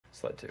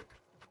Sled 2.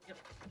 Yep.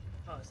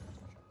 Oh,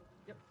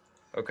 yep.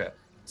 Okay.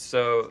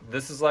 So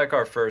this is like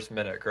our first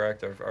minute,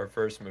 correct? Our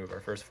first move, our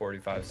first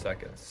 45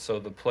 seconds. So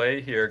the play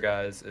here,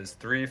 guys, is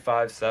 3,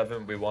 5,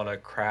 7. We want to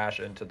crash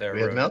into their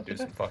road and do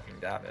some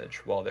fucking damage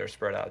while they're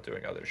spread out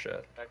doing other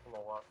shit.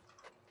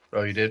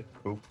 Oh, you did?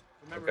 Cool.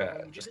 Remember,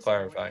 Okay, just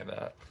clarifying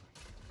that.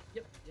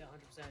 Yep, yeah,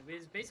 100%.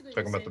 It's basically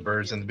Talking about the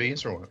birds and the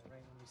bees or what? Right,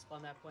 when we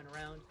spun that point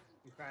around,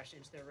 we crashed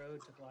into their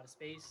road, took a lot of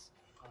space.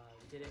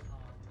 We did it on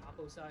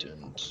Oppo side.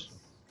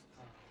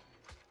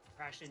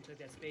 Crashed in, took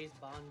that space.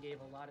 Bond gave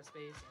a lot of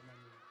space, and then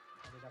we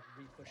ended up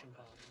re-pushing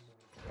Bond.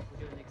 We're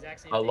doing the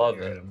exact same thing. I love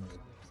here. it.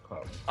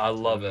 I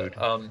love it.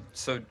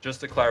 So just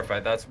to clarify,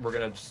 we're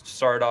gonna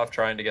start off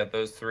trying to get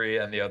those 3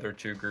 and the other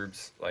 2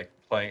 groups like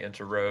playing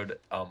into road.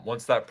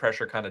 Once that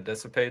pressure kind of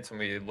dissipates and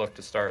we look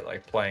to start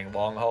like playing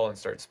long haul and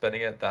start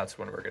spinning it, that's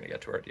when we're gonna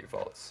get to our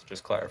defaults.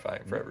 Just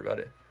clarifying for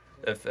everybody,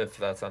 if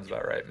that sounds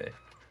about right, me.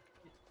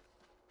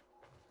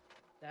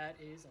 That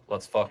is.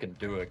 Let's fucking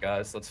do it,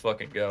 guys. Let's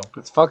fucking go.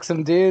 Let's fuck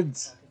some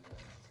dudes.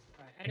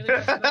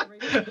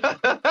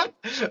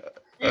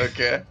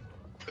 Okay.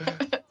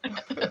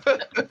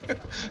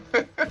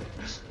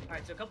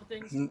 Alright, so a couple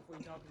things before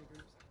we talk to the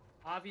groups.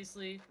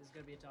 Obviously, this is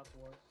going to be a tough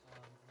war. I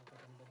don't think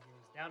anybody here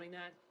is doubting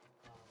that.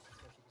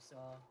 Especially if you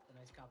saw the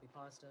nice copy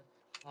pasta.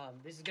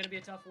 This is going to be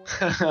a tough war.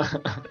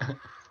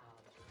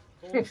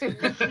 Work with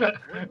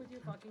your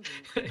fucking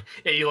groups.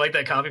 Yeah, you like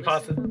that copy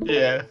pasta?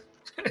 Yeah.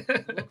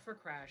 Look for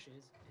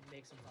crashes and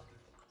make some fucking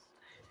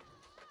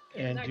things.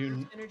 And that do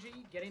group synergy,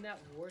 getting that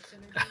war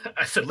synergy.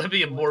 I said, let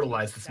me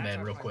immortalize this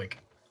man real quick.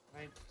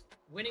 Right?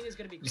 Winning is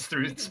going to be. Just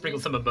sprinkle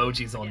some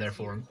emojis on there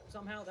for him.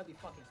 Somehow that'd be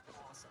fucking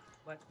awesome.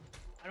 But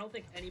I don't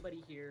think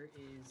anybody here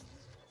is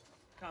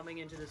coming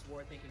into this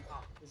war thinking,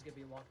 oh, this is going to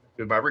be a walk.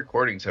 Dude, my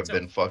recordings have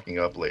been fucking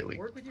up lately.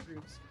 Work with your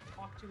groups,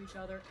 talk to each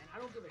other, and I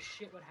don't give a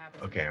shit what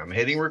happens. Okay, I'm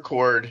hitting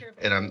record,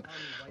 and I'm.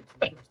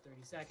 30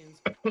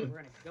 seconds. We're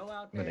gonna go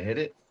out there. I'm gonna hit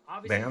it.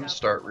 Obviously, Bam,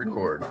 start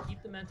record.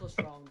 Keep the mental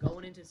strong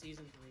going into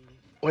season 3.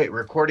 Wait,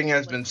 recording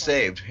has been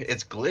saved.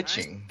 It's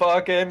glitching.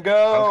 Fucking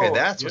go. Okay,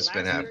 that's what's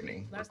been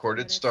happening.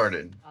 Recorded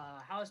started.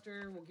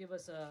 Hollister will give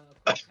us a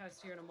quick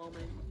test here in a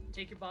moment.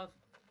 Take your buffs.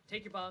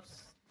 Take your buff,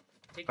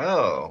 put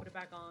it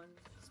back on.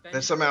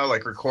 That somehow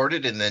like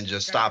recorded and then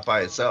just stopped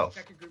by itself.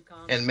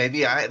 And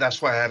maybe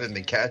that's why I haven't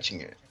been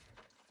catching it.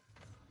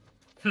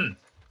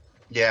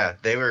 Yeah,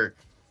 they were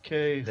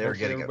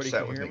getting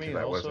upset with me because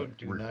I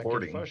wasn't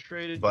recording.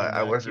 But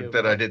I wasn't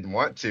that I didn't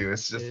want to.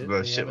 It's just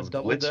the shit was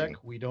glitching.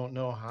 We don't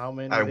know how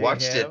many. I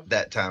watched it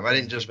that time. I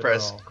didn't just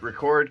press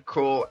record,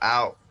 cool,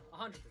 out.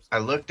 100%. I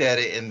looked at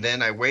it and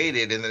then I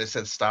waited and then it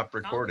said stop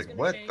recording.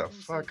 What the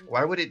fuck?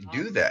 Why would it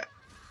do that?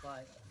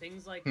 But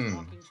things like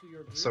talking to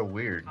your group, So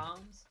weird. comms,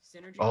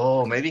 synergy,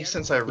 Oh, maybe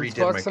since I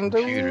redid my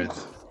computer.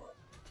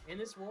 in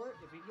this war,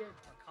 if we get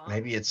a comms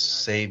Maybe it's in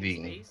our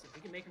saving, space, if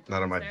we can make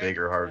not on my improvements there,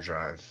 bigger hard that's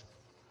drive. awesome.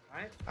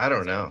 Alright? I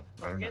don't know.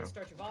 I Don't don't know. forget,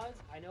 start your VODs.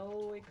 I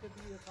know it could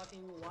be a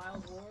fucking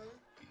wild war,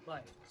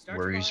 but start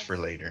Worries your VODs. for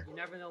later. You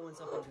never know when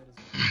something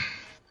good is.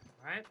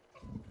 Alright?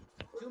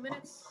 2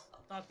 minutes.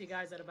 I'll talk to you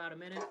guys at about a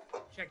minute.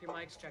 Check your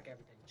mics, check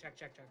everything. Check.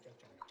 Check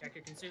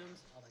your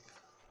consumes, all that good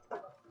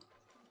stuff.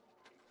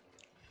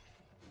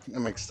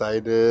 I'm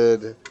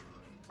excited.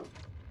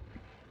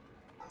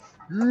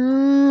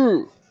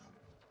 Woo!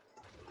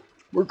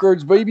 Work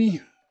cards,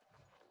 baby.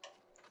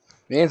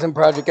 And some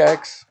Project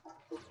X.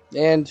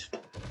 And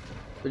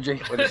what is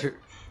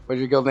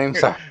your guild name?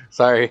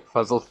 Sorry,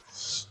 puzzled.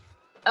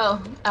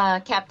 Oh,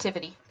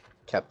 Captivity.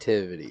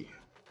 Captivity.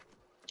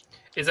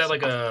 Is that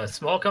like a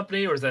small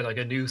company or is that like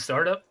a new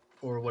startup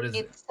or what is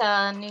it? It's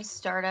a new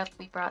startup.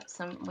 We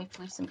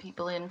flew some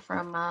people in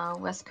from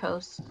West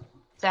Coast,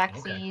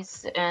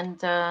 Zaxxy's and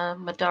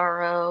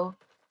Madaro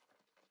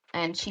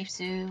and Chief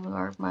Zoo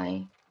are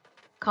my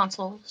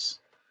consoles.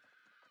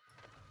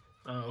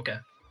 Oh, okay.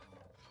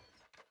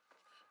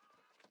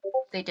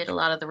 They did a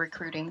lot of the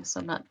recruiting, so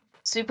I'm not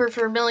super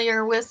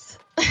familiar with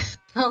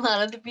a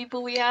lot of the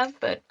people we have,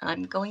 but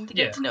I'm going to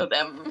get to know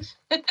them.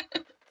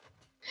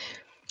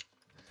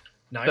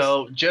 Nice.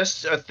 So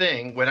just a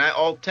thing, when I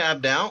alt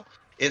tabbed out,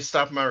 it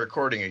stopped my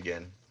recording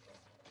again.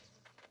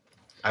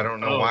 I don't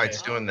know why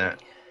it's doing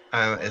that.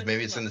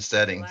 Maybe it's in the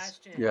settings.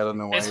 Yeah, I don't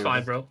know why. It's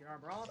fine, bro.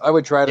 I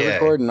would try to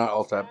record and not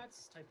alt tab.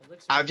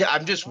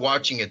 I'm just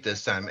watching it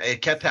this time.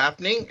 It kept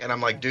happening, and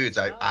I'm like, dudes,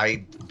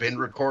 I've been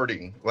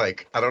recording.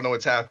 Like, I don't know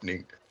what's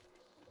happening.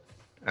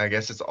 I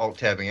guess it's alt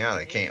tabbing out.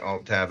 I can't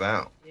alt tab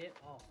out.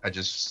 I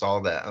just saw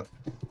that.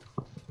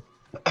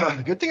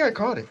 Good thing I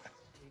caught it.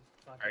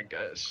 I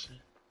guess.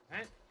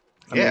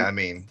 Yeah, I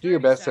mean, do your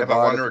best if I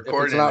want to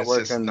record it, not it's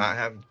working, just not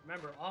have.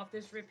 Remember, off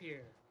this rip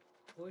here,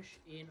 push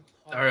in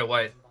hard. All right,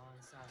 White.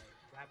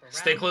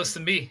 Stay close to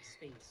me.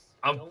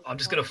 I'm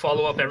just gonna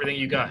follow up everything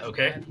you got,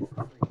 okay?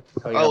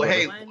 Oh,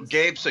 hey,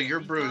 Gabe, so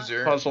you're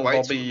Bruiser. Puzzle will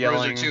White's be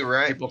yelling Bruiser too,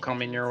 right? people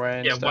coming your way.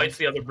 And Yeah, stuff. White's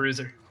the other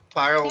bruiser.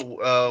 Pyro,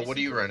 what are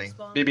you running?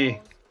 BB.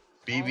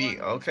 BB,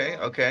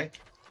 okay.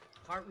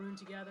 Heart rune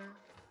together,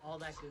 all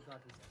that good fucking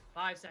stuff.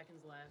 5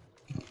 seconds left.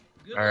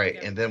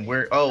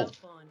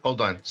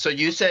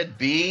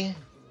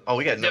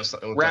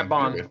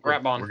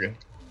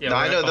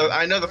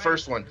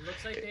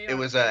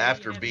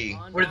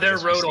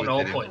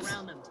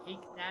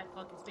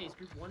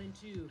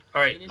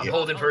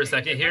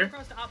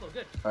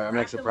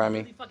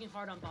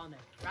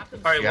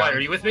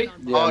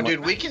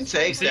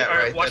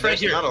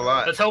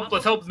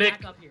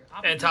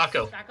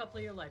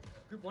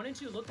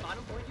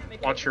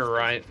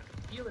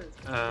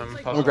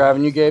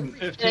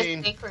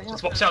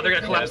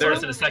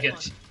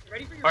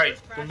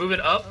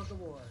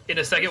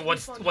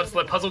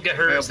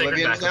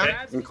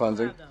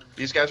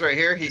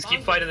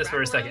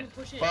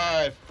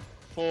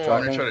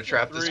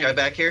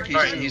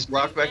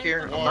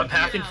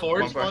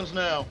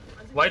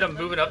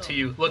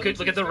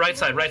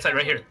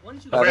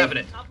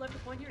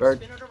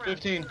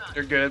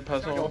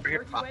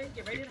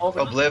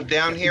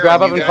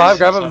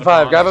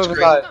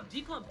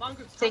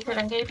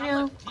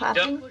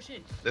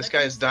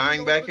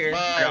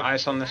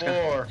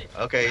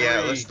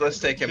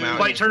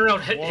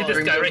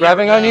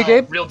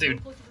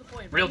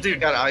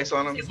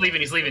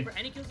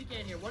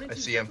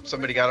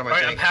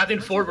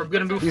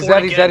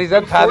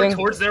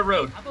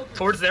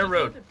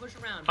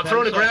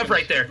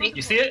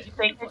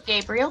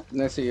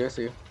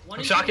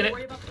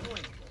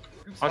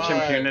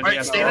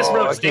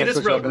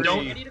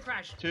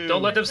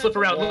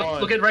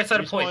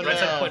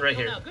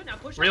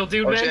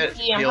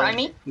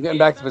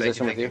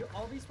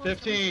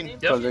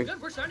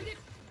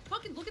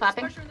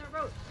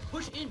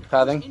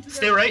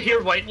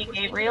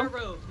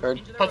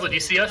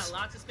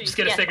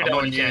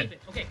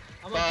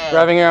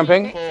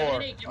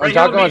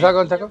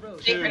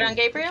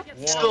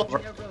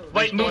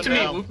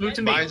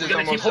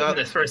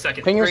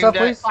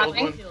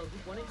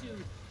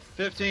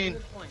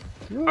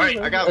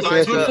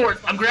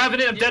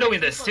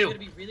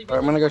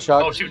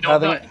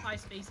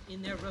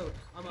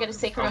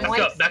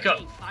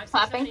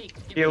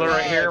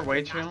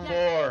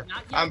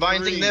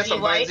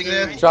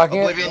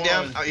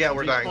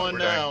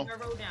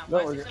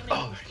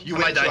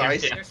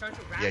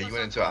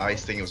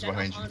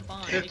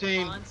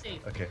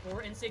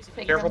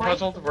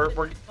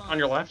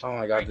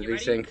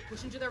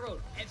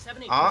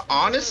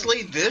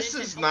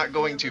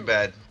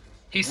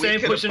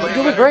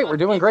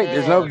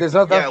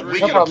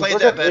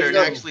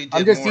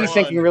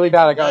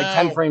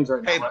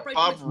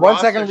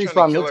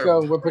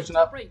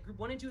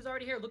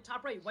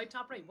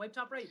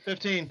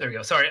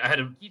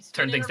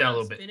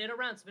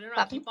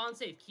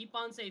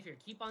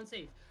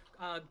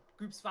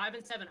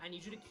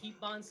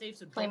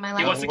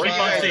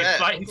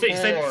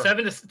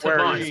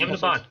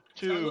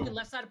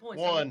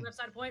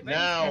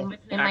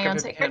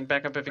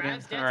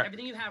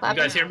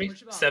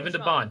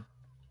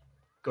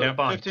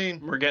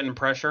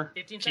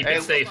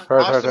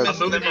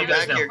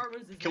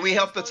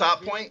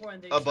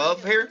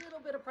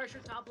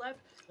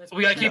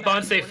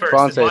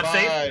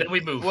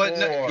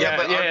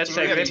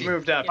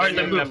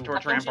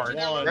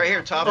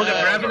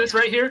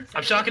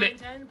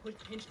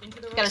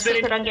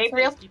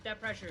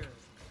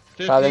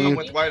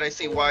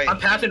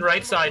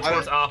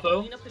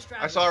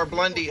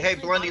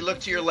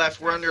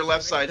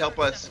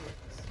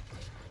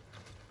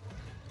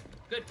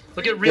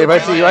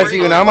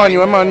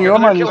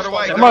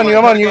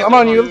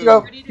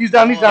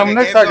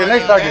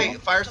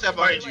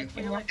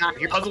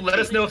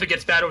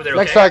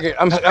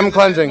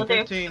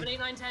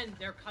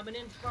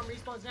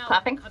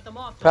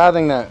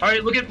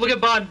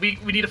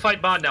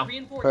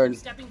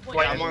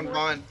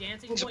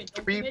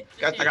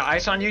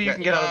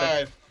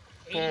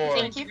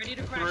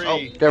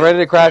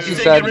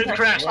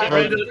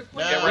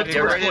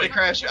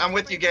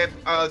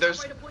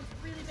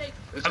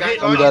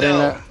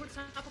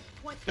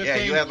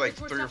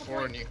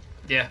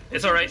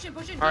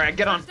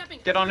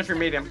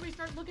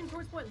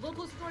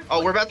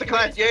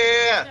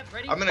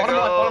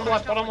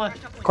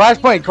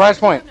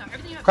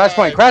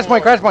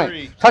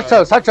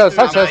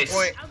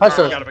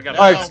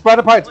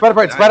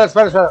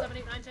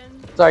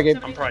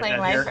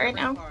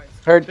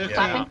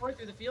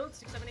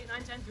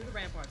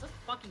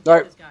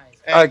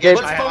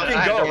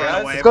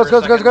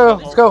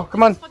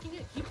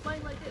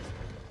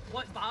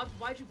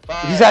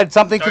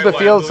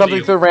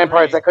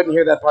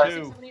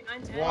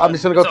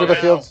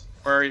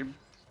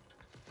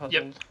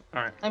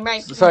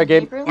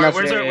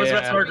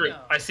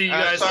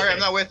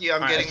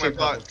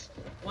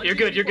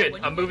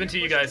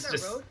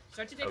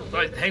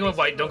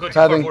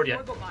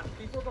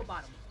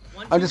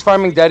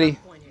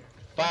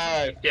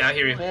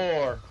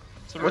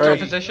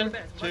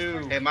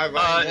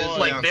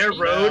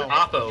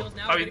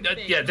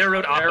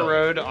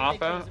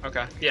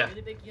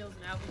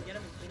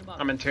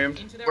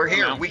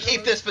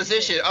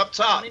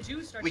 behind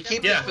you. Start We stepping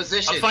keep this forward.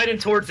 position. I'm fighting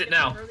towards it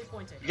now. Early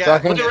point taking. Yeah,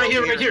 Second. Look at right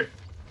here, right here.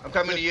 I'm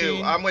coming to you.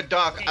 15. I'm with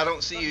Doc. I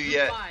don't see you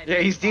yet. Yeah,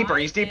 he's deeper.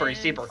 He's deeper.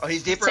 He's deeper. Oh,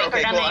 he's deeper. Saber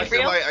Okay, down cool. the I see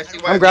Gabriel. why. I see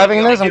why. I'm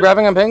grabbing this. I'm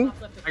grabbing. I'm ping.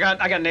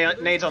 I got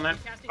nades on that.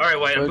 All right,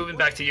 White. I'm moving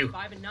back to you.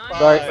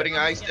 Sorry. Putting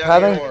ice down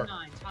Having- here.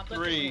 4,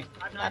 3,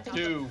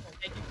 2,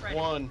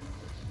 1.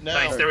 Now.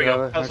 Nice. There we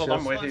go. Hustle,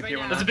 I'm with you if you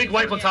want. There's a big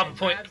wipe on top of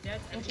point.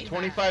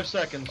 25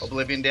 seconds.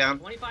 Oblivion down.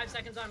 25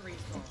 seconds on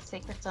respawn.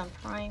 Sacred's on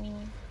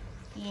priming.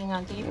 Being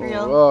on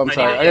Gabriel. Oh, I'm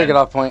sorry. I gotta get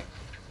off point.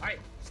 All right,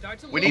 start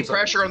to We need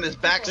pressure on this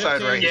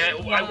backside right Yeah,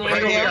 here. we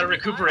gotta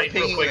recuperate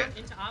real Pinging quick.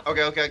 it.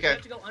 Okay.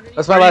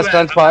 That's my last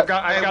gun spot.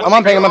 I'm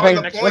on ping. I'm on ping.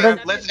 On the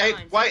point. Hey,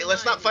 White,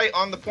 let's not fight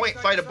on the point.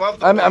 Fight above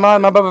the I'm point.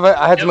 on. I'm above it.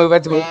 I had to move. I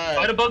had to move.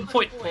 Right above the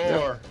point.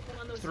 4,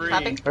 3,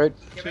 Clapping. Hurt.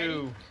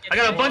 2. I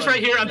got a bunch right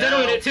here. I'm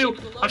demoing it too.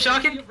 I'm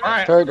shocking. All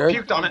right. Hurt.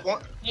 Puked on it.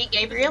 Hey,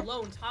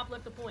 Gabriel.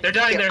 They're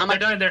dying there. They're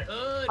dying there.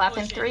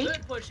 Clapping 3.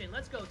 Good pushing.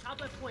 Let's go. Top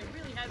left point.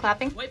 Really heavy.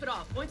 Clapping. Wipe it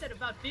off. Points at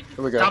about 50.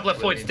 Here we go. Top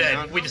left point's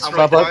dead. We destroyed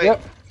Top it. left.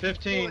 Yep.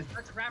 15.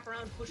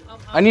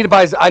 I need to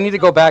buy. I need to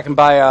go back and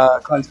buy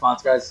cleanse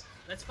spots, guys.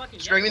 Let's fucking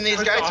Screaming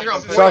these guys here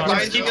on point. Shocking.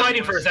 Behind Keep you.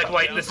 fighting for a sec,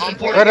 White. This is On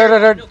important.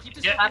 Hurt.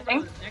 Yeah.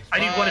 Clapping. I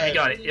need one if you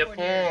got it. Yep.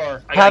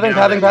 4, I got it.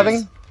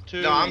 Pathing.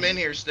 2. No, I'm in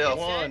here still.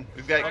 1.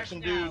 We've got Fuck some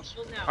dudes.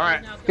 All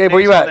right. Gabe,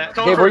 where you at?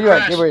 Call Gabe, for where a you at?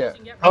 crash. Gabe, where you at?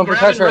 I'm Home for grabbing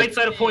pressure. right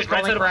side of point.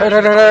 Right side of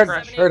Hurt.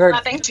 point. Hurt.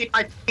 Clapping.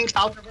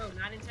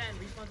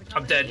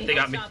 I'm dead. They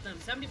got me.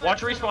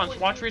 Watch respawns.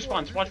 Watch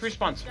respawns. Watch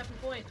respawns.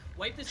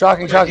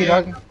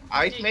 Shocking.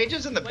 Ice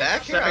mages in the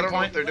back here? I don't know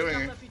what they're doing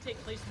here.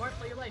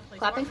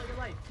 Clapping.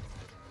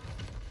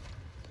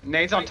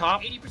 Nades on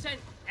top. 80%.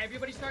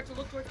 Everybody start to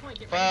look towards point.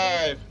 Get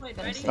 5.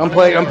 ready. I'm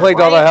plagued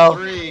all the hell.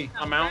 3.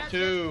 I'm out.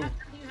 2.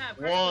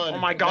 1. Oh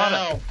my God.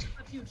 Now.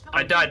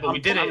 I died, but we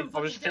did it. I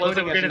was It looks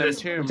like floating we're in gonna the this.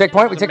 tomb. We take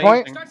point, we take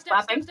point. Start step.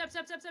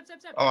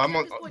 Oh, I'm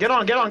on- Get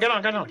on.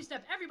 Everybody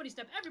step. Everybody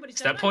step.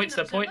 Step point,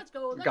 step point. Let's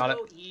go. Got it.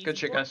 Easy Good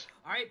shit, work. guys.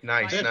 All right.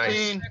 Nice, All right, nice.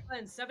 15.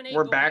 cleanse. 7-8,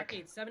 We're go back.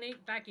 8,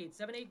 7-8, back 8,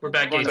 7-8. We're go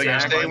back 8. So you're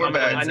saying we're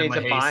back. I need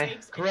to buy.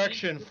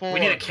 Correction. 4. We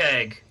need a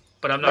keg,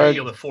 but I'm not gonna be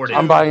able to afford it.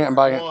 I'm buying it. I'm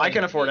buying it. I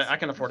can afford it. I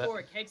can afford it.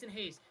 Group 4, kegs and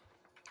haste.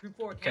 Group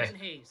 4, kegs Okay. and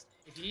haste.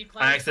 If you need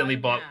I accidentally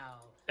buy them bought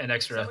now. an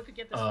extra Someone could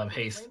get this fucking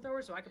haste.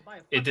 flamethrower so I could buy a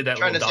It did that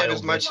Trying to little save dial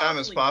as much glitch. time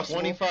as possible.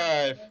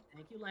 25. Thank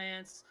you,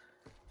 Lance.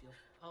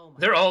 Oh my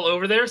They're all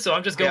over there, so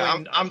I'm just going. Yeah,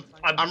 I'm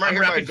right I'm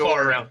here by rapid door.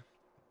 fire around.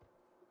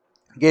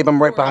 Gabe,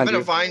 I'm right I'm behind gonna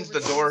you. finds the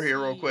door here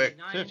real quick.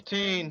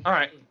 15. All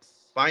right.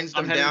 Finds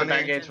I'm them heading to down the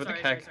back here. gates with a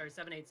keg.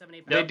 7, 8, 7,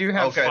 8, They do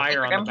have Okay.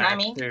 fire on the back, Behind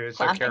me. too, so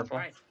Clapping. careful.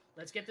 Alright,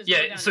 let's get this Yeah,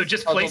 door down. so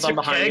just Puzzle place your down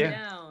behind keg.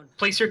 you.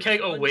 Place your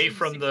keg away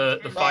from the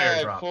fire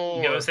 5, drop. 4,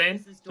 You know what I'm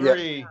saying?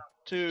 3,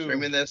 2,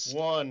 Screaming this.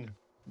 1.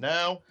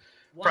 Now.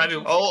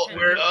 Private- Oh,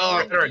 we're oh.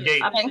 at our gate.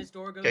 Clapping.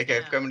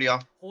 Okay, coming to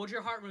y'all. Hold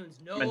your heart runes.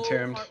 No I'm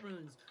entombed. heart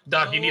runes.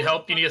 Doc, you need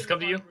help? You need us to come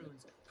to you?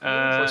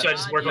 Uh, Or should I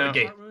just work on the no.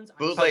 gate?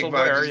 Bootleg Hustle,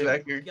 where are vibes is you?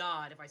 back here.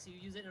 God, if I see you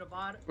use it in a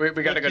bot. We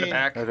gotta go to 15.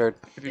 back. Hurt.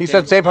 If you He can.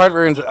 said save heart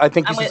runes. I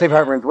think he I'm said with- save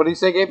heart runes. What did you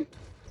say, Gabe?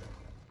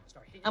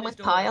 Start hitting I'm this with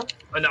door. Kyle.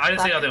 Oh, no, I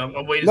didn't say nothing.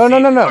 I'm waiting No. to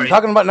see. I'm Alright.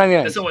 talking about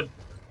 99. This one.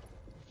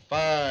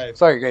 5,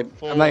 Sorry, Gabe.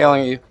 I'm not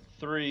yelling at you.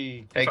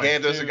 3. Hey, Fine.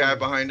 Gabe, there's a guy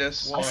behind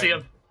us. I'll see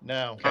him.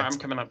 Now. Alright, I'm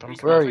coming up.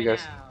 Where are you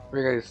guys?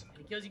 Where are you guys?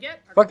 Any kills you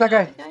get? Fuck that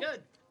guy. Good.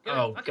 Good.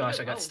 Oh, Fucking gosh,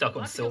 good. I got Oh, stuck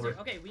on lots of kills silver.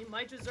 here. Okay, we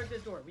might just zerg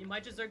this door. We No,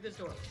 might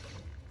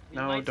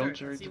don't zerg.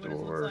 Let's zerg see the what it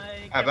looks door.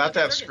 like. I'm about to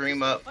have Zerg it.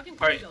 Scream up. Fucking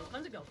Alright.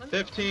 cleanse it, go.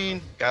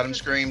 15. Got him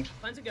screamed.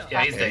 Cleanse it, go.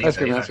 Yeah, he's dead. That's He's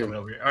good, dead. that's He's good. not coming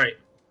over here. All right.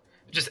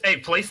 Just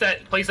place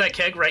that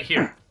keg right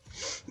here.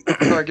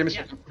 Alright, give me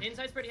Yeah, some.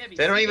 inside's pretty heavy.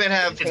 They don't even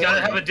have. It's got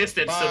to have a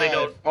distance so they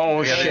don't.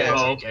 Oh, Yeah, shit.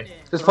 Oh, okay.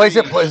 Just place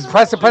it.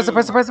 Press it.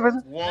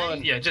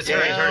 1. Yeah, just Yeah.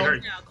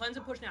 hurry. Now, cleanse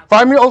and push now.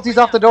 Fire your ultis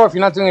off the door if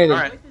you're not doing anything.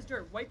 Alright.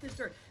 Wipe this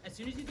dirt. As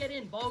soon as you get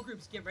in, ball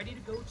groups, get ready to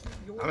go to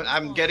your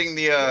I'm spawn. getting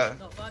the.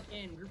 Push the fuck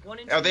in. Group 1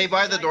 and 2. Are they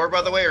by the door,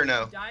 by the way, or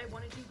no? If you die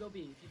 1 and 2, go B.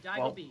 If you die,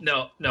 Well, go B.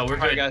 No, we're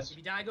Alright, good. guys. If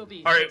you die, go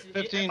B. All right,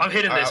 15. I'm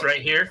hitting this Alright.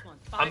 right here.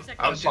 I'm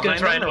I'm just gonna behind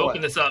try them and or open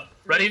what? this up.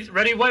 Ready,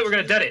 White? We're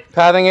gonna dead it.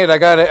 Pathing it. I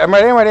got it. I'm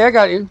ready. I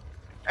got you.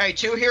 Hey,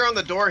 2 here on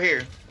the door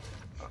here.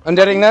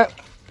 Undeading that.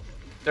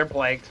 They're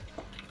plagued.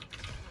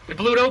 We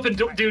blew it open,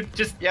 dude.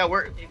 Just Yeah,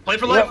 we're. play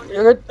for Yep, life.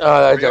 you're good. I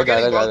Are y'all got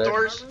getting both it.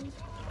 doors?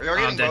 Are y'all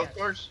getting dead. both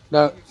doors?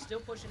 No.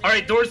 All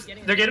right, doors.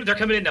 They're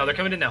coming in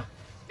now.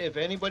 If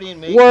anybody in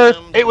main Worth.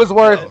 cam It was doesn't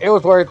worth. know, It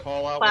was worth.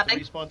 Call out what the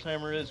Clapping. respawn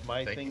timer is.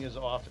 My Thank thing is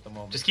off at the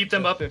moment. Just keep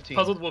them So up. 15.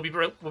 Puzzled. We'll be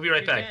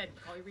right back.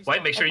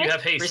 White, make sure you Okay.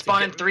 have haste.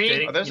 Respawn in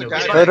 3. Oh, there's a You know,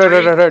 guy get-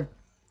 right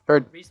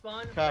Heard.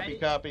 Respawn. Copy, ready,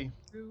 copy.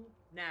 through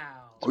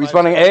now.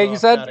 Respawning A, you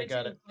said?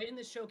 Got it. Play in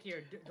this choke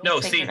here. No,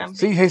 Don't- C.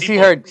 See,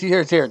 heard.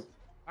 It's here.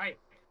 Alright.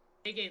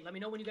 A gate, let me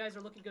know when you guys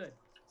are looking good.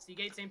 C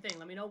gate, same thing.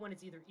 Let me know when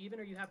it's either even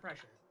or you have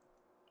pressure.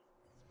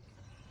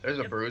 There's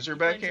a Yep, bruiser keep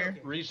back playing here.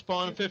 choke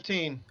Respawn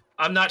 15.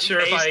 I'm not sure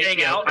if I.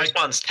 staying out. I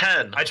Respawn's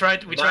 10.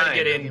 we tried to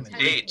get in.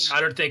 8.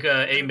 I don't think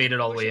A made it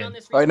all the way in.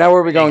 All right, now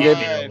where are we going,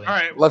 Gabe?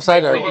 Alright. Left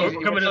side. All We're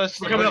right. coming up Let's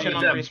with them. on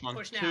respawn.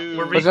 Push now. 2.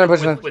 We're Pushing in,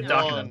 pushing in. with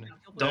Doc and them.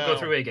 Don't go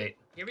through A gate.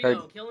 Here we Heard.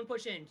 go. Kill and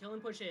push in. Kill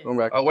and push in. Going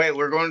back. Oh wait,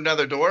 we're going to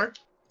another door.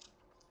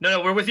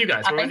 No, we're with you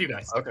guys. We're Okay. with you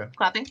guys. Okay.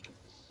 Clapping.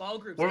 Ball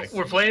groups.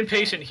 We're playing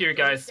patient here,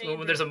 guys.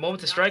 When there's a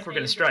moment to strike, we're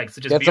gonna strike. So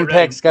just Get be some ready.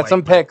 picks. Get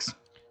some picks.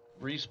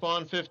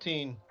 Respawn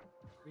 15.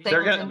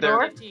 They're gonna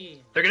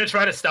They're gonna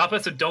try to stop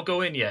us, so don't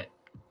go in yet.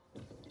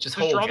 Just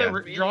hold. Draw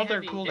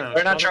their cooldown.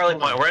 We're not Charlie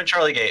Point. We're in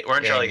Charlie Gate. We're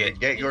in Charlie Gate.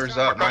 Get yours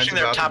We're up. Mine's crushing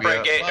their about to top be right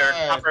up. gate or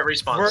top right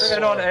response. We're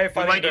in on A.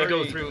 We might need to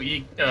go Three, through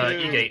E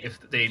two, gate if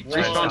they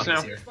response stop us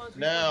now. here.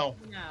 Now.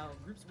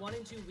 Groups 1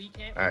 and 2, we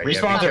can't. All right,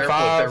 Respawns yeah, at be careful if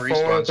 5, that 4,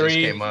 respawn just 3,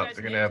 came up.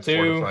 They're gonna have 2,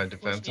 fortified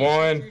defense.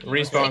 1,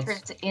 respawn.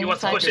 Sacred's He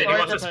wants to inside push the it. He door.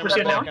 wants us to push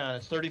it now.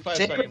 It's 35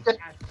 Sacred seconds.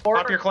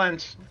 Pop your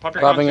cleanse. Pop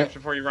your Popping cleanse it.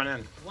 before you run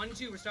in. 1 and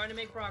 2, we're starting to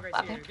make progress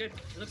Popping. here. Good.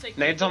 It looks like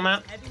Nades on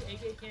that?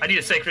 I need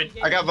a sacred.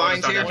 I got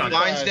vines here. Fine.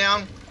 Vines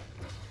down.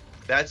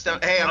 That's down.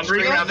 Hey, I'm I'm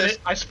screaming regrabbing this.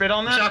 it. I spit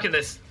on I'm that. shocking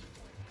this.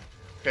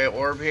 Okay,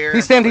 orb here.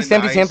 He's stamped, he's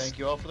stamped, he's Nice. stamped. Thank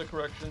you all for the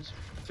corrections.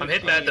 I'm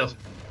hit bad though.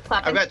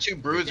 I've Clapping. got 2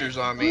 bruisers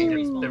on me.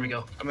 There we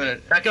go. I'm gonna.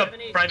 Back up,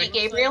 priming.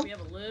 Hey, Gabriel.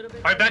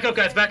 All right, back up,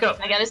 guys. Back up.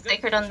 I got a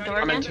sacred on the door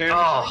I'm in again. 2.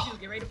 Oh,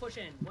 Get ready to push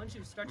in. 1,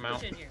 2, start to I'm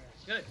push out. in here.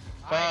 Good.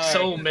 Five,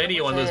 so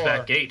many on those back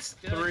 4, gates.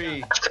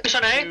 3, Push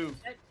on A. 2.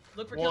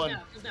 Look for One.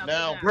 kills now.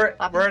 Now.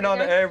 We're in on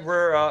A.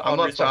 We're I'm on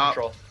up respawn top.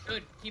 control.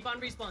 Good. Keep on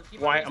respawn.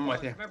 Keep Why? on I'm respawn.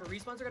 with you. Remember,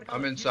 respawns are gonna come.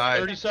 I'm Use inside.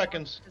 30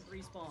 seconds.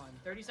 Respawn.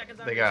 30 seconds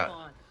on They got-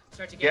 respawn.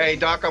 Start to Yeah, get hey,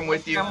 Doc, I'm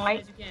with you. I'm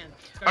white.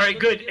 All right,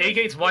 good. A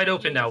gate's wide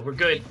open now. We're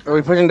good. Are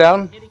we pushing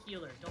down? Hit a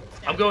healer. Don't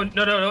I'm going.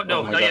 No, Oh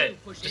not my God. yet.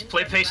 Just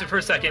play patient for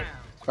a second.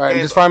 All right, I'm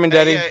Hey, just farming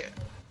Daddy. Hey,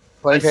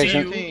 Playing I see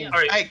patient. you. All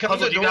right, hey, come to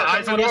Puzzle, the you door. got Come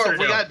eyes to on the us door. or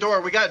We no? got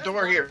door. We got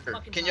door here.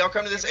 Can y'all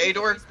come to this A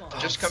door?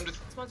 Just come to.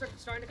 Respawns are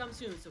starting to come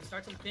soon, so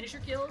start to finish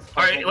your kills.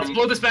 All right, let's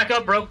blow this back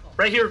up, bro.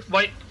 Right here,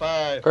 White.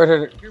 5,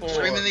 Hurt.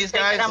 Screaming these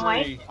Sacred guys. on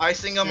white. 3,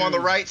 Icing them on the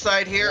right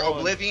side here. 1.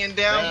 Oblivion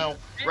down. Now.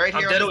 Right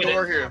I'm here dead on the with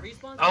door it. here.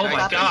 Oh my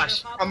Clapping.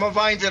 gosh. I'm gonna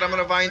vines it. I'm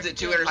gonna vines it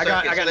 2 I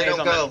got seconds. They nades don't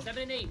on go.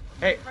 7 and 8.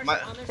 Hey,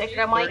 Sacred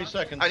on white. 30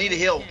 seconds. I need a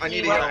heal. I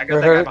need a I heal. got that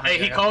guy behind Hey,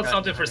 you. he called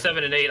something for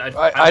 7 and 8.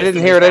 I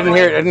didn't hear it. I didn't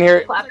hear it. I didn't hear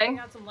it. Clapping.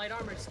 Got some light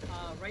armor,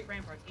 right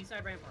ramparts, east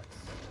side ramparts.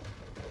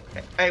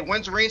 Hey,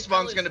 when's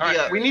respawn's gonna All be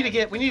right, up? we need to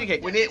get. We need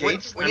gates. we need to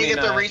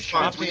get their respawns.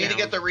 shops We need to down.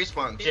 get their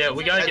respawns. Yeah,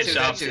 we gotta get That's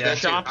shops. it. Yeah. That's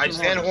it. Shops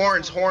and And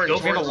horns Go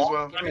as for it.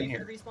 well. I'm in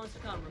here. Respawns to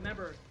come.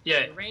 Remember,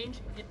 Yeah. range,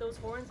 hit those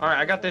horns. All right,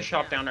 I got this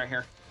shop down right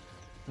here.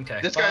 Okay.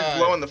 This guy's 5,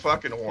 blowing the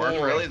fucking horn.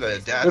 4, Really? The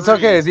dad. It's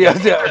okay. Yeah,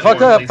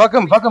 fuck up. Fuck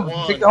him. Fuck him.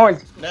 Take the horns.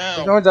 Take the Now.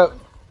 horns out.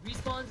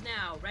 Respawns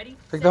now. Ready?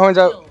 Take the horns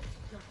out.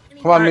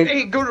 Come on, All right, man.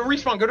 hey, go to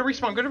respawn. Go to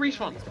respawn. Go to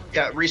respawn.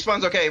 Yeah,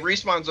 respawns. Okay,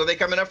 respawns. Are they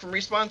coming up from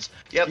respawns?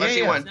 Yep, I Yeah,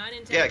 see yeah. one.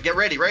 Yeah, get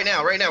ready right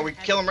now. Right now. We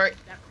kill him right.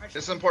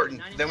 This is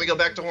important. Then we go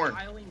back to horn.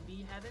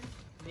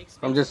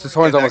 I'm just, this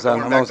horn's almost Back to done.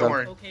 horn, I'm back almost to done.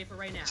 horn. Okay for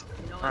right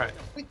now. All right.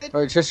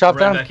 All right, just chop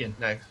Run down. back in.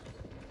 No.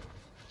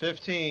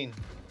 15.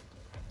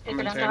 Sacred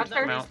on inside. doctor.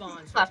 I'm out.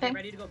 Clapping.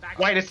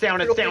 White, it's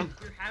down. It's down.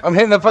 I'm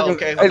hitting the fucking.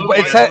 Okay.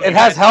 It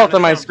has health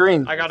on my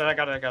screen. I got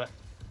it.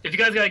 If you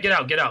guys gotta get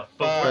out, get out.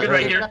 But we're good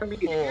right here. 4,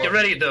 Get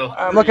ready though.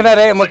 I'm looking at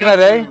A. I'm looking at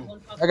A.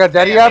 I got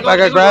Daddy up. I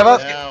got grab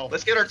up. Now.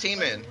 Let's get our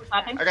team in.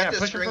 Clapping. I got Yeah, this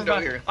push it string from go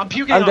back. here. I'm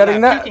puking I'm on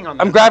deading that. that. Puking on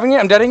I'm that. grabbing it.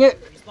 I'm deading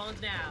it.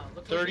 Respawns now.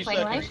 Look 30 Playing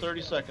seconds. live?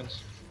 30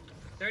 seconds.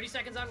 30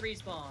 seconds on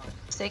respawn.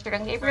 Sacred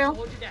on Gabriel.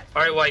 Hold your death.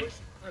 All right, White.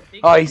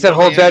 Oh, he said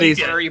hold Yeah, Daddies.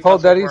 yeah.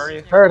 Hold Daddies. Where are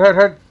you?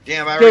 Hurt.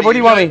 Damn, I Gabe, what do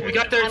you want me? We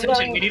got their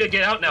attention. We need to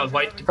get out now,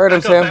 White. Heard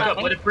him, Back up, Sam. back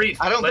up. Let it breathe.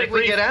 I don't Let think it we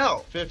breathe. get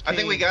out. 15. I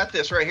think we got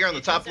this right here on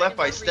the top left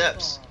by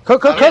steps.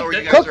 Cook. I don't know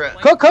where you guys are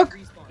at. Cook.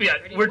 Yeah,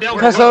 we're down.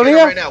 We're Cause- looking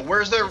Castolia? right now.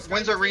 When's their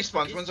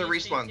respawns? When's their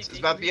respawns? It's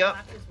about to be up.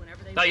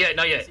 Not yet,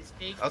 not yet.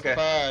 Okay.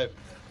 5,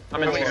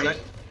 I'm in Coming here. here.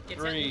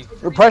 3.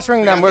 We're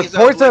pressuring them. We We're got these,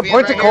 points Oblivion a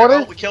right quarter.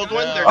 here. Oh, we killed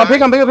one. They're I'm ping.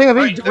 dying.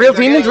 Real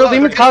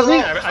demons.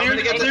 Cosmic. I'm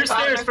gonna get Clear this.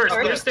 stairs first.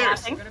 Clear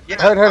stairs.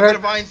 Yeah, Hurt. I'm gonna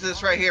vines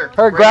this right here. Hurt.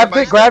 Right Grabbed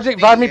here it. by Grabbed steps. it.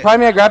 Vine me.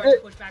 Prime me. I grabbed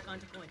it. Push back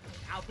onto point.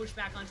 I'll push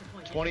back onto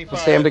point. 25.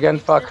 Stamped again.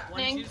 Fuck.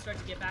 1, 2, start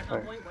to get back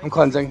on point. I'm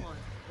cleansing.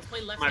 Let's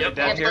play left Might Yep. be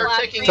dead Start here.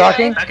 taking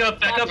Talking. Back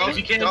up if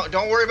you can.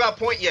 Don't worry about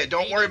point yet.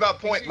 Don't worry about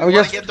point. We I'm want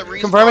just to get the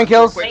respawns confirming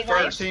kills. quick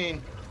first.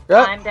 13.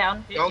 Yeah. I'm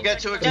down. Don't get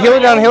too Heal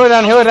it excited.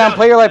 down.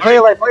 Play your life. Play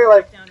your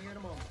Down here in a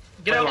moment.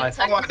 Get out. Life.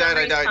 Oh, I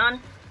died. Respawn.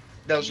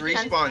 Those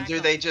respawns,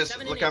 dude, they just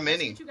look how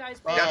many.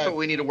 That's what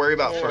we need to worry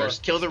about Four.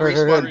 first. Kill the Hurt.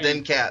 respawn,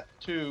 then cat.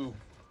 2,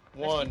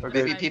 1.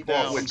 Maybe people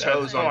Down. with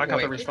toes Oh, I on got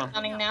the point. respawn.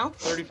 Stunning now.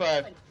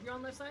 35. You're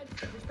on left side.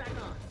 Push back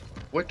on.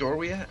 What door are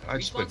we at? I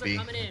just Respawns put are B.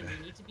 coming in.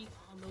 We need to be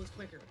on those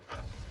quicker.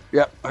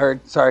 Yep.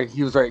 Heard. Sorry.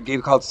 He was right.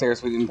 Gabe called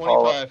stairs. We didn't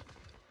follow up. 25.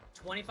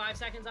 25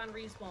 seconds on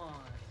respawn.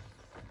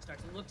 Start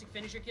to look to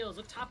finish your kills.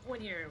 Look top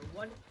point here.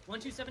 1,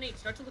 2, 7, 8.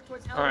 Start to look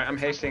towards hell. All right, I'm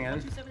Look towards hasting top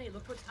in. point. 1, 2, 7, 8.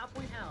 Look towards top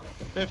point hell.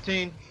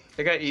 15.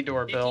 They got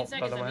E-door 15 built, by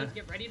seconds. the That way. means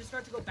get ready to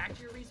start to go back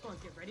to your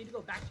respawns. Get ready to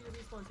go back to your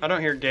respawns. I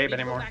don't hear Get Gabe ready to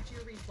go anymore. Back to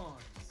your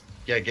respawns.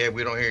 Yeah, Gabe,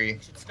 we don't hear you. You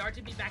should start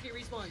to be back at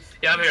respawns.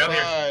 Yeah, I'm here.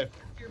 5.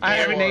 I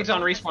have Four. nades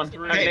on respawn.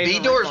 I have Hey, nades B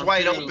on door's respawn.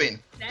 wide open.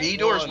 B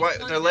door's One. wide.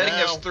 They're letting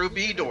us Now. through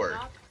B door.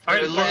 All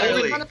right,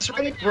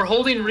 Literally. we're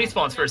holding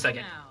respawns for a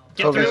second.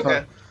 Get Okay, through.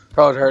 fine.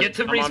 Probably hurt. Get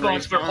to I'm on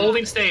respawns. We're respawn.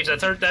 holding stage.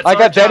 That's I our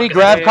got Daddy job.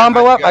 grab Yeah,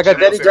 combo up. I I got got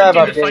you. Daddy grab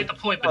You up. need to fight Gabe.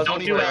 the point, but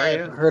don't do it. Are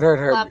you?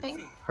 Hurt.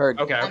 Clapping. Heard.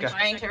 Okay, I'm okay.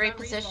 trying to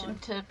reposition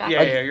to back.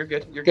 Yeah, you're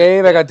good. You're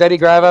good. Gabe, I got Daddy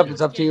grab up.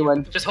 It's up to you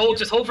when. Just hold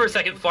for a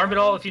second. Farm it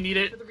all if you need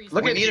it.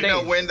 Look We at need to know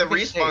stage. when the Look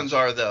at respawns stage.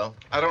 are, though.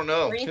 I don't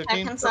know. 3 15.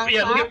 seconds on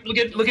Yeah, clock. look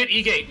at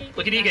E-gate.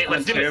 Look at E-gate.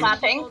 Let's do it.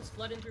 Clapping.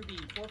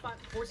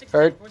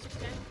 Heard.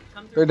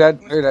 They're dead.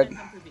 They're dead.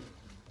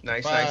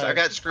 Nice, nice. I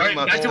got scream Alright,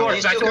 up. back to work,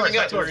 These back two to work, coming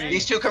back up. to work.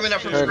 These two coming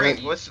up from Heard, screen.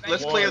 heard.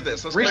 Let's clear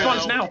this. Let's clear Respawns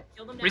this. now.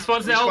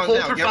 Respawns now. Respawns Hold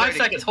now, for get 5 ready.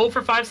 seconds. Hold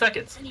for 5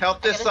 seconds.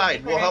 Help this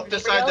side. We'll help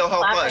this side. They'll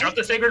help us. Drop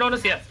the sacred on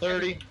us. Yeah.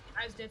 30,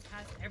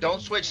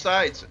 Don't switch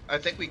sides. I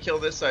think we kill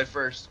this side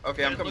first.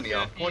 Okay, I'm coming to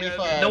y'all.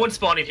 25. No one's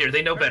spawning here.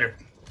 They know better.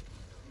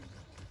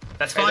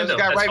 That's Hey, fine there's a though.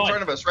 guy That's right in fine.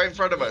 front of us. Right in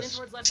front of us.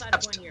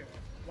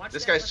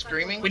 This guy's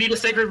screaming. We need a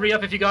sacred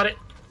re-up if you got it.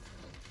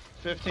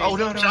 15. Oh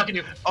no, no. Shocking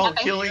you. Oh,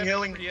 healing.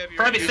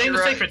 Private, stay in the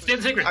You're right. sacred. Stay in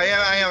the sacred. I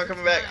am. I'm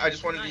coming back. I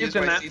just wanted to use He's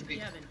in my that.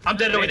 CP. I'm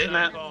dead with it.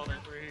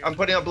 I'm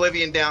putting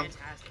Oblivion down.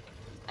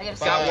 I got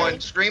Got one.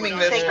 Screaming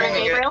this. Sacred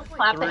Screaming it. Gabriel,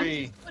 clapping.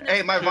 3.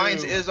 Hey, my Two,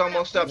 vines is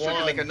almost up, so I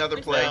can make another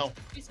play. Now.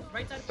 It's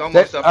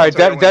almost up. Alright, I'll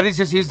tell you when. Daddy's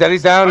just used.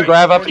 Daddy's down. Alright,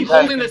 Grab up. Keep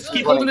holding this.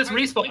 Keep holding this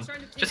respawn.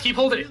 Just keep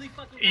holding it.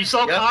 You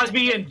saw Yep.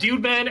 Cosby and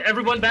Dude Man,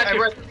 everyone back Hey,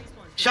 here. right.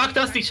 Shock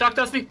Dusty. Shock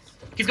Dusty.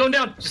 He's going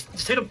down.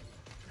 Just hit him.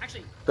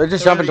 They're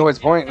just jumping towards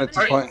point. That's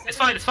the All right, point. it's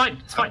fine. It's fine.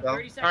 It's fine. Well,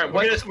 All right,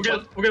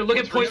 we're gonna look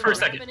at point for a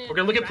second. We're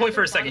gonna look at point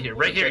for a second here.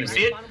 Right here. You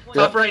see it?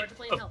 Top right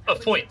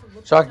of point.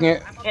 Shocking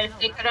it. Get a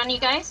sacred on you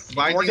guys.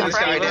 Vines this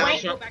guy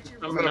down.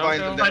 I'm gonna vine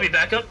them Might be down.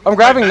 back up. I'm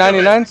grabbing Back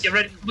up, 99s. Get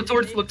ready. Look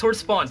towards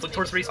spawns. Look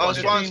towards Oh,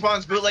 respawns.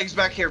 spawns. Bootleg's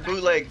back here.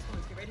 Bootleg.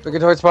 Looking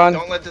towards spawn.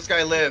 Don't let this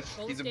guy live.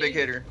 He's a big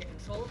hitter.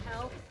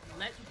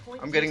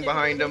 I'm getting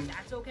behind him.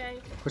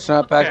 Pushing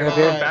up back Okay, up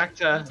here. back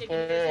to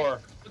 4,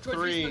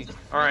 3,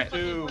 All right.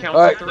 2, Count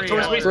Alright. to Look 3.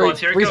 towards One. respawns.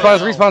 Here it goes.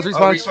 Respawns. Oh,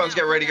 Respawns. respawns.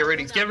 Get ready. Get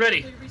ready. Get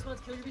ready.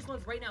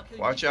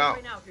 Watch out.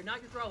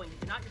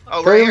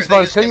 Oh, Kill right your here. They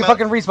respawns. just Kill came your up.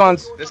 fucking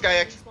respawns. This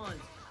guy.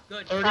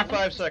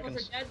 35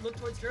 seconds.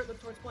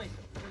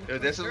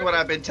 Dude, this is what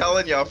I've been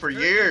telling y'all for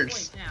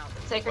years.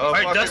 Sacred Oh,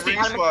 Alright, fucking Dusty.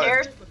 bottom of respawn.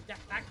 stairs.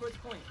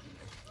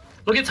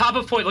 Look at top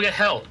of point. Look at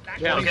hell.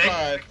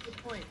 Okay.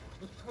 25.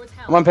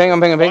 I'm on ping.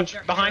 I'm ping. Watch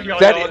behind you.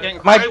 Daddy- Y'all getting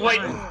my- Alright,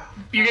 wait.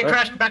 You get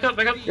crashed. Back up.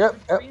 Back up. Yep.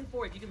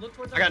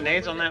 I got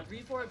nades on that.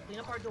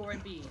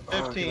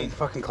 15.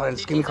 Fucking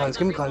cleanse. Give me cleanse.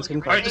 Give me cleanse. Give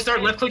me All right, cleanse. just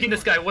start left clicking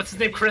this guy. What's his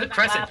name? Crescent.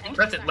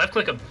 Crescent. Left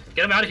click him.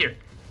 Get him out of here.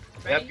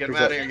 Yep, get him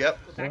out of here. Yep.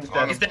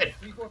 On He's him. dead.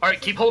 All right,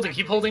 keep holding.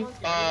 Keep holding.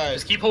 5.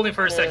 Just keep holding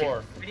for a second.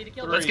 4.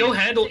 Let's go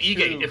handle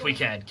E-gate if we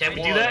can. Can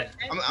we do that?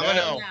 I'm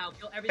gonna.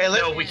 Hey,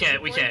 No, we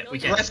can't. We can't. We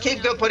can't. Let's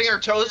keep putting our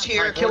toes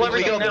here. Kill We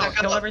everything go now. back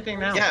Kill up. everything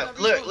now. Yeah,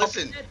 look,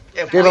 listen.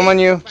 If Gabe, I'm on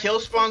you. kill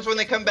spawns when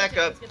they come back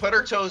up, put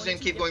our toes in,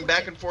 keep going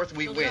back and forth,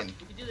 we win.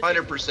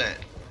 100%.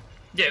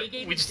 Yeah,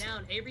 we just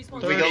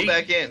We go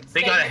back in.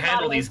 they gotta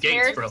handle these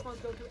gates, bro.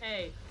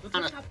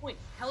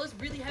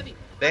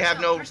 They have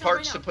no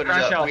parts to put it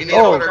Crash up. out. We need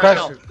Oh, to put crash.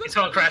 our toes. He's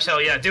going crash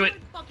hell. Yeah, do it.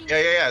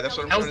 Yeah. That's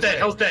what I'm Hell's trying dead. to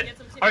Hell's dead.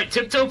 All right,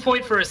 tiptoe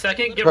point for a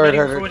second. Get Heard, ready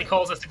heard, for heard. when he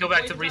calls us to go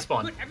back to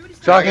respawn.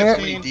 Shocking Got it.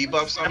 so many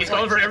debuffs on He's me.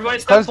 calling for everybody.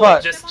 Cleanse Step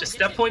point. spot. Just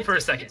step point for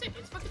a second.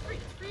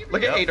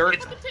 Look at Yep.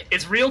 8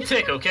 It's real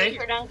tick, okay?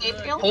 Sacred on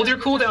Gabriel. Hold your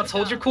cooldowns.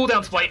 Hold your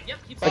cooldowns, White.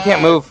 I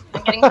can't move.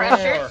 I'm getting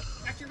pressured.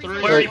 4,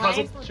 Where are you, 3,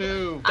 Puzzle?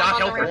 2, Doc, I'm on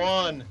help the her.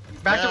 1.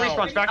 Back to Now.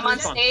 respawns. Back I'm to on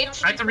respawns.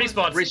 stage. Back to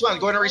respawns. Respawn,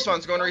 going to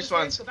respawns, going to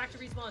respawns.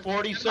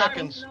 40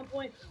 seconds.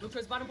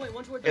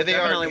 Here they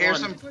are. Definitely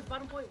Here's one. some.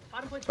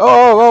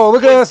 Oh,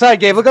 look at the other side,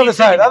 Gabe. Look at the other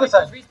side. Other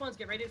side.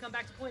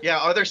 Yeah,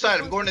 other side.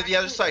 I'm going to the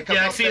other side. Come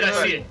Yeah, I up see it. that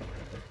I see side. it.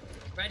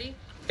 Ready?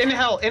 In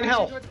hell. In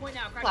hell.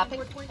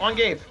 Clapping. On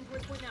Gabe.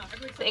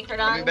 Sacred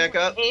Coming on back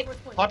up. Gabe.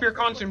 Pop your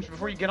consumes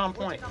before you get on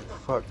point.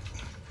 Fuck.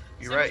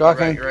 You're right.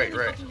 Shocking. You're right.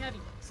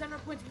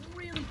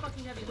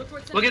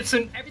 Look at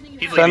Sin.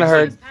 He's Son leaving. of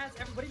Herd.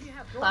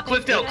 Clapping.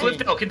 Cliff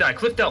can die.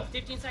 Cliff Del.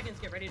 15 seconds.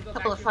 Get ready to go.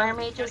 Couple of fire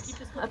mages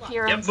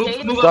appear on Yep,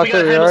 stage. move up. We gotta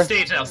Doctor, handle yeah.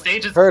 stage now.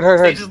 Stage is. Heard.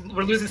 Stage is,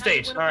 we're losing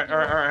stage. All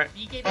right.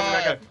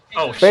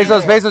 Oh, shit.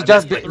 Bezos,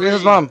 just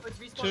Bezos' mom.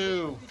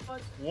 2,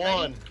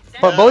 1.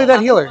 But bully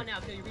that healer.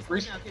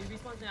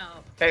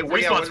 Hey,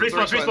 we got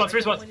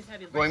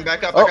Respawns. Going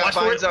back up. Oh, I got Watch for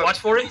vines it. up. Watch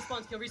for it.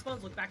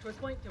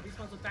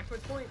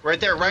 Right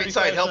there, right 35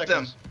 side. Help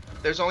them. seconds.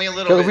 There's only a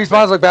little Kill the bit.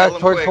 respawns. Look back Kill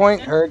them towards quick.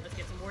 point. Heard.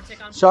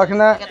 Shocking I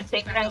that. got a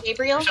sacred on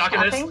Gabriel. Shocking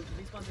this. Clapping.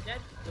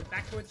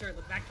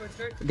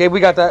 Gabe, we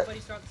got that.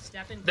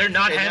 They're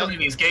not Okay, now- handling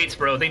these gates,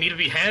 bro. They need to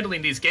be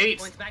handling these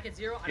gates.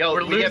 Yo,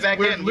 We're, we get back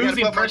we're in. We gotta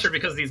losing put pressure much-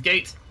 because of these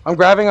gates. I'm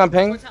grabbing on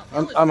ping.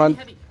 I'm on.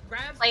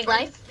 Plague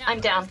life. I'm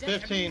down.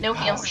 15. No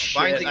heals.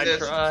 Vines Shit, I exist.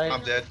 tried.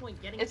 I'm dead.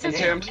 It's In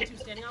okay. terms-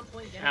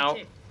 Out.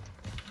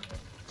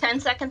 10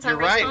 seconds on You're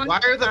right. respawn. Why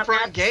are the Not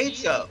front bad.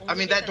 gates up? I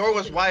mean, that door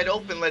was wide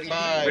open, letting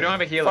people. 5. We don't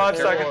have a healer. 5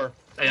 Here. seconds.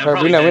 Hey, I'm Heard.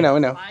 probably We dead. know.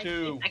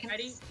 2,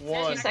 Seconds.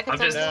 1. 2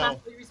 seconds I'm on just- respawn.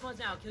 I'm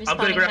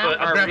gonna Respawning grab now. a-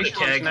 I'm Our grabbing a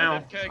respawns keg.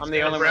 now. I'm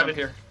the only grab one it. up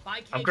here.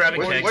 I'm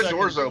grabbing What, kegs. what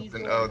door's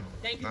open? Oh,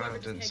 Thank you, no, whoever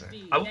it didn't took say. keg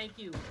B. I- Thank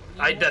you.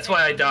 That's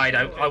why I died.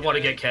 I want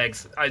to get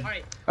kegs. Alright. All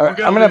We're right,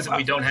 gonna I'm lose if gonna.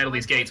 we don't handle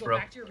these gates, bro.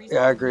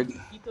 Yeah, agreed.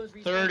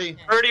 30.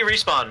 30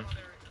 respawn.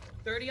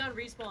 30 on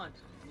respawn.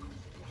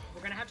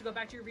 We're gonna have to go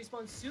back to your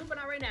respawn soon, but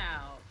not right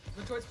now.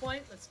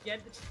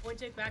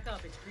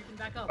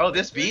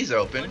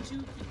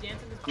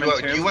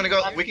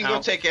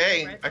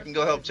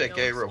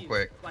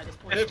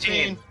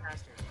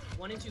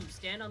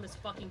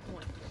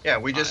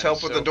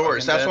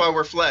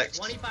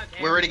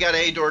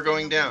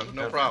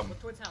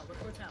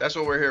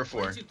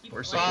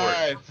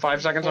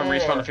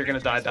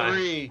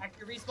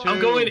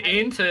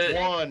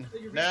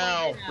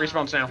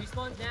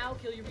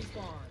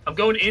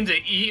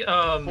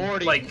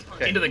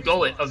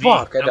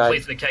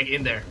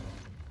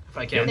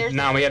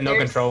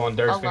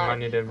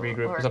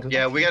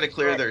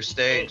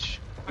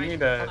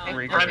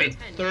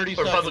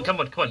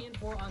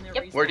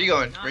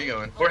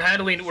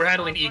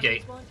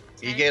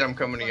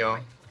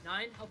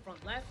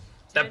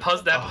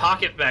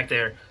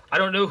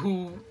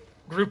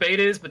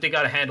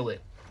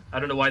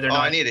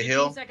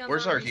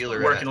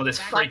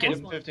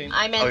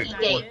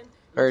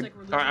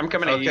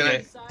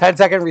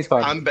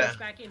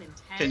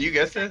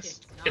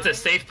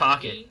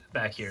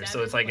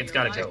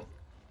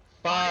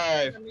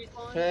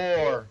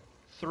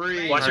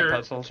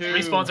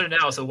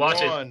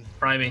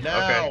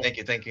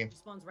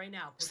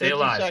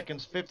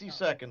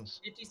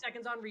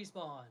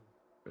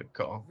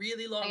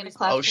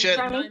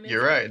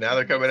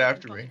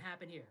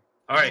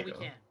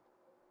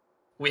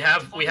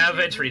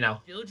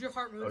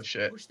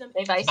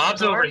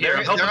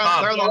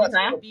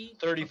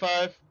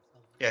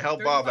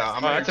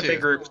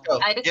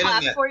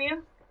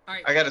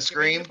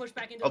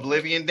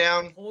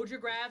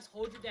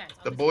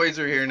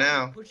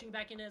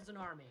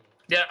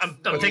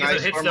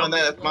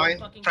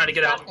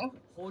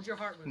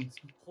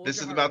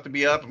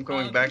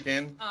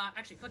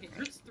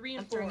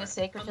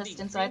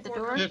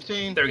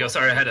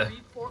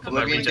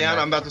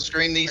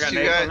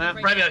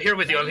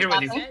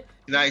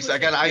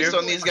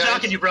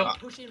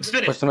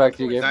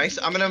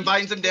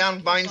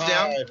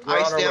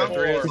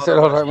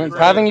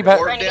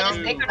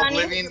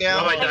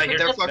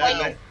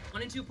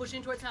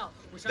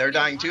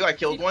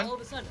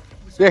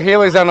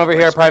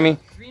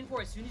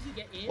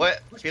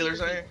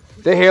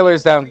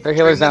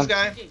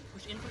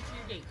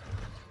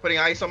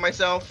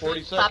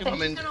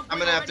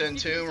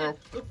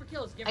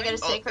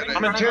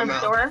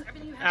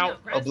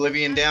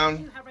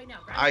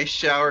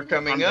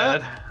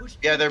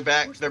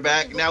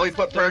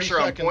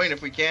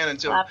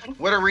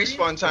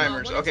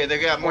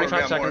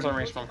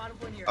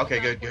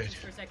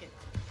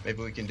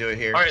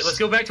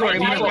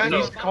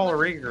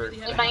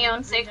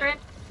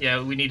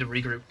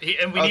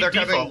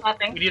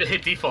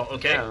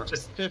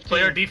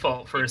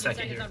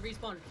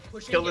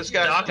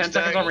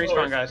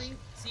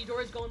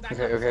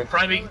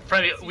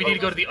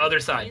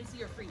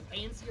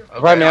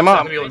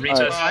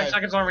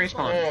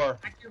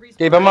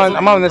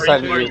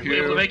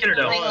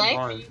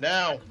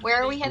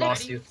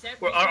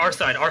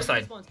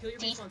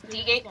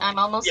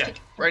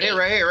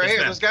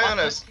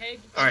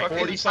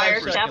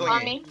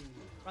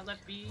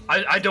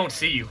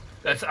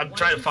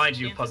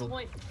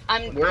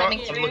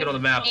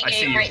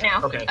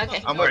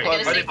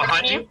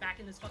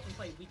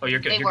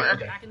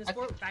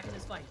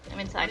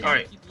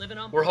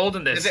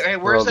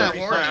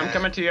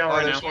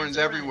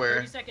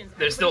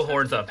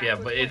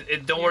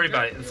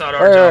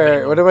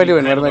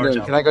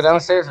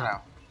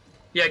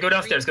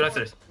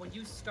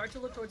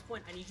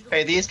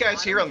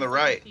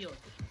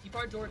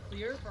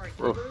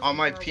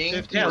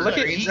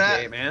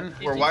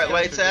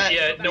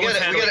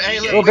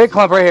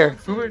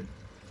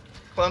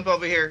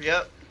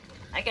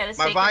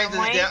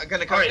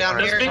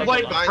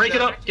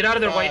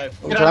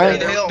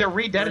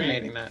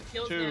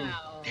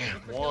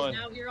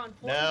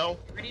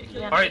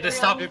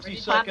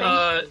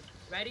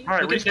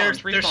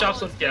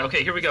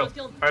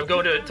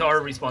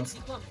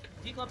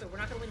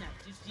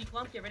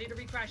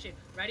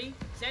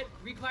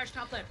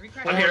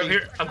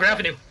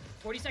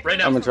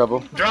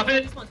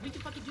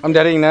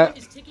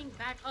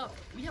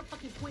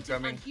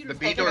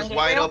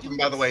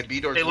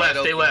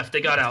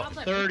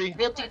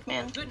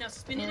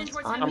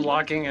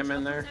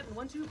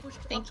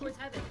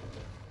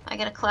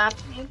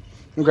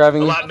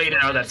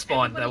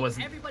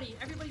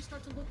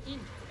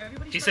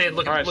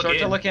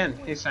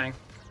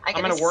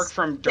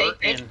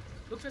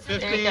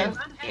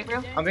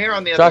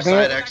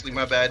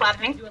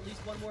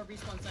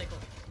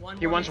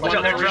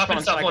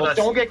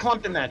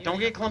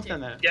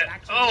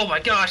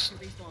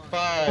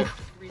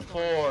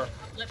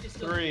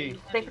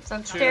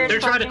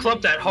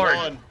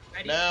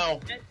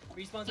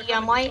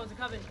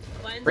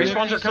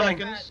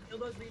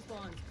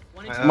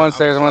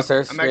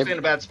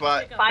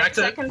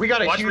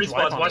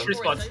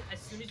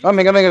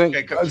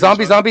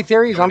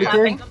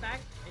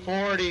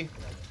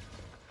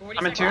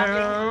 I'm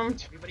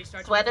entombed.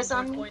 Sweat is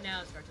on me.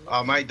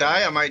 I might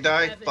die. I might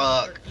die.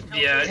 Fuck.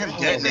 Yeah, Damn, oh,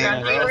 detonate,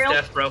 man, bro. that's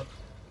death, bro.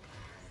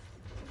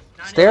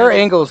 Stair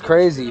angle is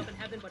crazy.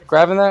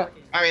 Grabbing that?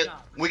 All right,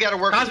 we got to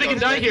work. Cosby can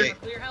die here.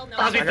 Cosby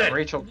I got dead.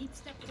 Rachel.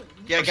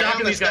 Yeah, get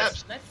on the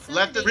steps.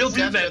 Left of the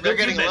steps. They're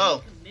getting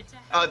low.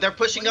 They're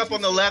pushing up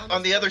on the left,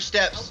 on the other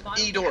steps.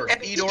 E-door,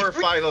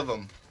 5 of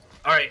them.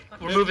 All right,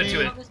 we're moving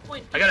to it.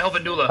 I gotta help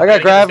Anula. I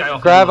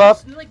got grab up,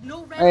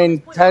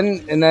 and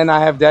 10, and then I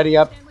have Daddy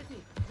up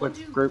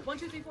with group.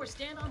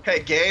 Hey,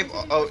 Gabe.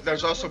 Oh,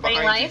 there's also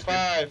behind you.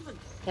 5,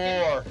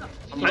 4.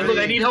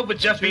 I need help with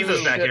Jeff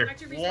Bezos back here.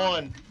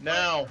 1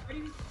 now.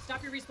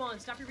 Stop your respawn.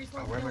 Stop your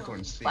respawn. Oh, where am I going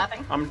to see?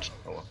 Clapping. I'm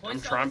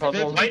trying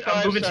puzzle. Right,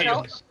 I'm moving to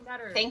you.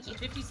 Thank you.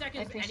 50 seconds.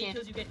 I appreciate Any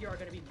kills you get here are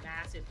going to be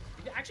massive.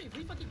 Actually, if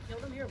we fucking kill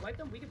them here, wipe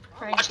them, we could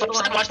Trying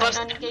probably. to Watch left.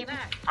 on you, Gabe.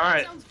 All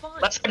right.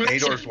 Let's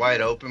A-door's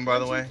wide open, by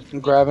the way. I'm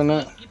grabbing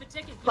it. Keep it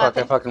ticking. Fuck,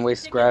 I fucking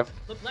wasted grab.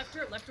 Look left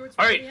turret.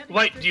 All right,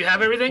 White, do you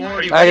have everything?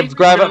 Are you I ready? have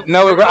grab up.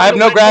 No, I have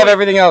no grab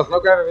everything else. No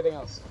grab everything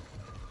else.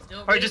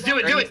 All right, just do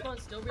it. Do it.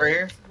 Right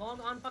here.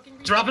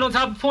 Drop it on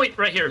top of point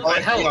right here. Oh, What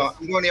the hell?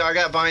 I'm going here. I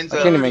got vines I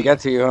up. can't even get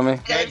to you, homie.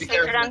 Yeah, be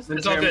careful.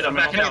 It's all good. I'm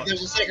backing out.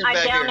 There's a second I'm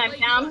back down. here. I'm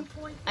down.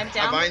 I'm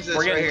down. Vines is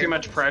We're right getting here. too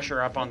much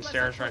pressure up on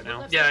stairs right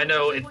now. Yeah, I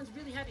know.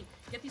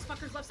 Get these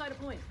fuckers left side of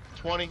point.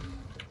 20.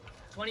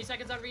 20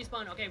 seconds on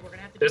respawn. Okay, we're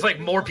gonna have to. There's like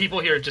more people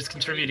here just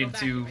contributing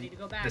to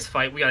this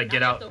fight. We gotta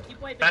get out.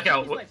 Back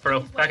out, bro.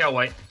 Back out,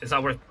 White. It's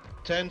not worth.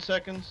 10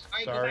 seconds.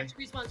 Alright, Sorry.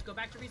 go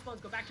back to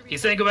respawns. Go back to respawns.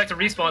 He's saying go back to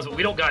respawns, but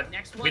we don't got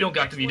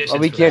the munitions. Oh,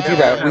 we for can't that. do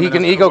that. We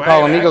can ego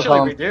call him. Ego Actually,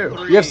 call we him.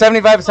 do. You have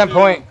 75%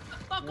 point.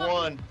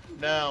 1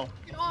 now.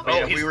 Oh,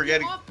 he's- we were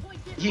getting.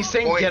 He's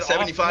saying Point get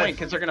 75. off point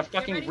because they're gonna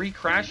fucking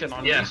re-crash it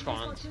on Yeah.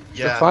 respawns.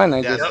 Yeah, That's fine, I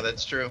yeah, just- no,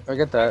 that's true. I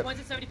get that. Points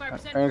at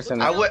 75%. I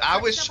understand I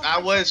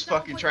that. was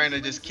fucking trying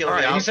to just kill All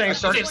the right, he's saying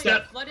outside. start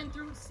step. Pop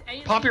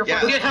Pop your Yeah.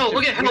 fucking. Look at hell.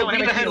 Look at We hell. don't We have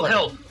gotta a handle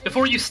healer. hell.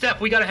 Before you step,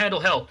 we gotta handle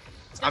hell.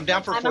 I'm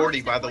down for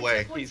 40, by the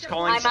way. He's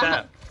calling I'm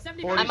step.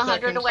 40 I'm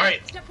 100 seconds. away.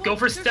 Alright, go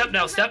for step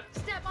now. Step.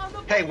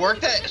 Hey, work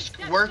that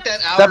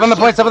out. Step on the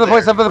point. Step on the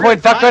point. Step on the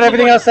point. Fuck what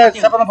everything else said.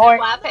 Step on the point.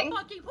 Clapping.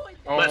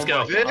 Oh Let's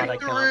go. my God, I cannot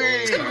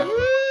believe Victory!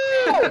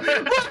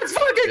 it. Let's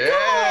fucking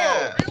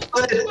Yeah.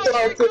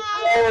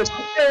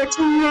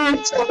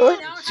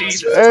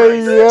 Jesus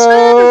Hey Christ.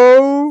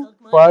 yo!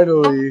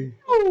 Finally.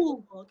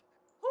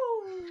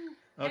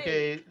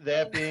 Okay,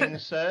 that being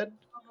said,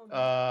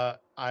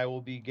 I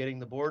will be getting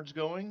the boards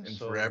going. And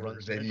so forever run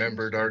they missions.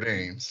 remembered our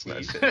names.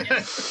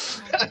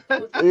 That's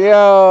it.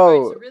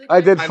 Yo!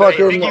 I did Thank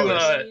fucking. you,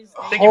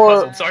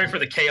 Hor- Puzzle. Sorry for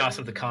the chaos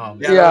of the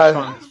comms.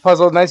 Yeah,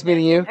 Puzzle. Nice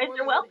meeting you.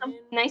 You're welcome.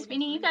 Nice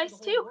meeting you guys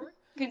too.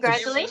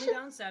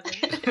 Congratulations.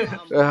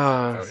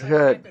 Oh, it's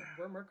good.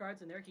 We're merc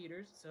guards and they're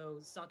heaters, so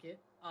suck it.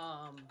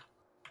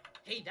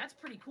 Hey, that's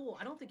pretty cool.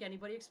 I don't think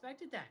anybody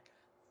expected that.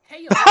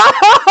 Hey,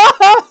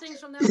 yo, things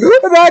from that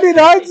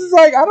 99's is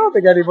like, I don't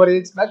think anybody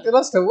expected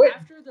us to win.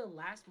 After the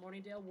last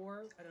Morningdale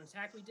war, an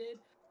attack we did,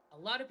 a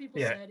lot of people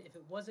Yeah. said if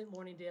it wasn't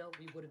Morningdale,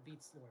 we would have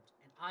beat Slorp,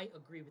 and I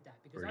agree with that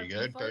because Pretty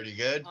our good, fight pretty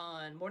good.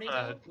 on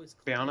Morningdale was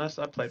To be honest,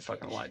 I played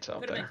fucking lights out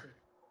Could've been there. clean,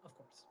 of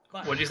course.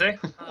 But, What'd you say?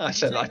 I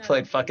said I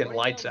played fucking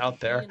lights out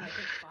there.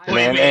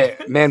 Man,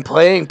 man,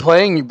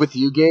 playing with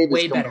you, Gabe,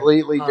 Way is better.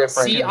 completely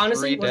different. C,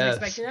 honestly, Three wasn't deaths.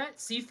 expecting that.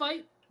 C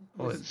fight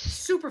was Was-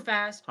 super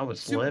fast. I was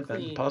super living,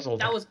 clean.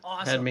 puzzled. That was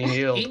awesome. Had me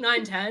healed. 8,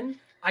 9, 10.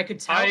 I could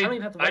tell. I don't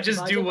even have to I just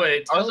recognize do it,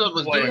 what- but Puzzle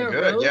was What- doing Taylor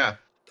good, Road, yeah.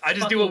 I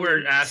just do what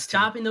we're asked to.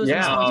 stopping those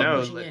Yeah, respawns and no,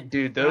 pushing in.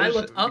 dude, When I those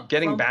looked up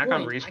getting from back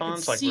on point, I could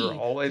respawns, like we see were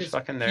always there's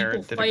fucking there,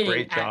 people did a fighting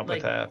great at, job with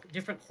like, that.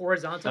 different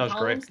horizontal That was great.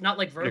 columns, not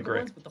like Did vertical great.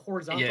 ones, but the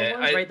horizontal Yeah,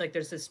 ones, I- right? Like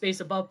there's this space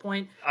above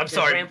point. I'm there's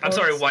sorry, ramparts,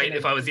 White, and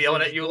if then I was there's yelling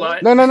this at you a door.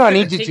 lot. No, I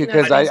need you Taking to, that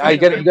because out I of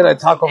get the you gotta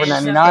talk over and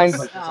 99, but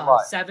seconds, it's a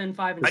lot. 7,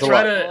 5, and I It's a 6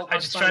 lot. I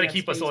just try to occupying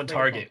keep that us space on very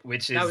target, well.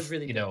 which That is, was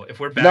really you good. know, if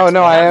we're back.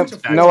 No, I am.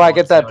 back No, I to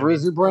get that back.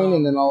 bruiser brain,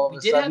 and then all of We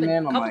a did have sudden, a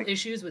man, I'm couple like,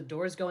 issues with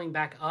doors going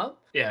back up.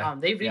 Yeah.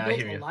 They Yeah, I rebuilt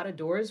hear a you. lot of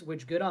doors,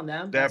 which good on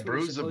them. That That's what you're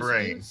bruised the supposed to do.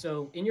 brain.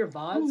 So in your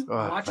VODs, Oh,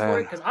 watch man. for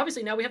it, because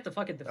obviously now we have to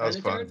fucking was defend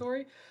the fun.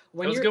 territory.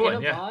 When That was a you're good in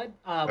one, a yeah. VOD,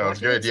 That was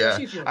watching it, good, yeah.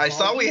 especially if you're I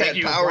saw we vlogging, had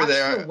you. power watch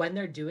there. for when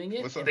they're doing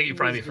it. What's up? and Thank you, who's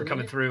Primey, for doing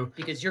coming it, through.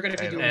 because you're gonna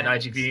be doing And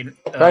that. IGB.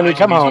 Primey,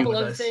 come IGB home. A couple with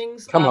other us.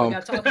 things Come we home.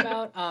 gotta talk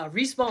about.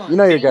 Respawn. You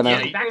know you're gonna.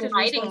 Yeah, Back to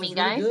Inviting respawns me, was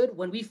guys. really good.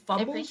 When we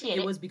fumbled, appreciate it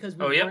it. was because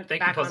we Oh, yeah, weren't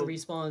thank you, back on Puzzle.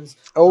 respawns.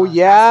 oh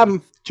yeah,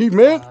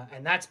 achievement.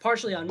 And that's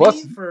partially on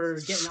Bust- me for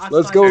getting occupied.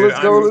 Let's go, with let's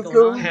go, what's let's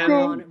going go,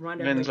 on, let's go. run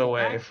Men's everything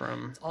away back.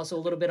 from. It's also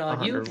a little bit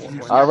on you.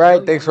 100. All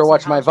right, thanks for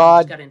watching my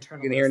VOD. You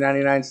You can hear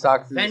 99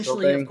 stock through this whole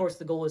Eventually, of thing. course,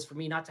 the goal is for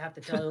me not to have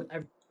to tell.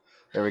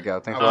 There we go.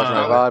 Thanks for watching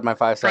my Uh, VOD. My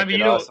 5 Primey, second you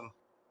know- awesome.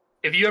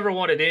 If you ever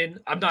wanted in,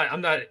 I'm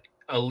not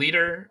a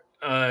leader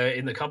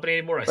in the company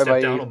anymore. I Bye-bye.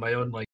 stepped down on my own, like.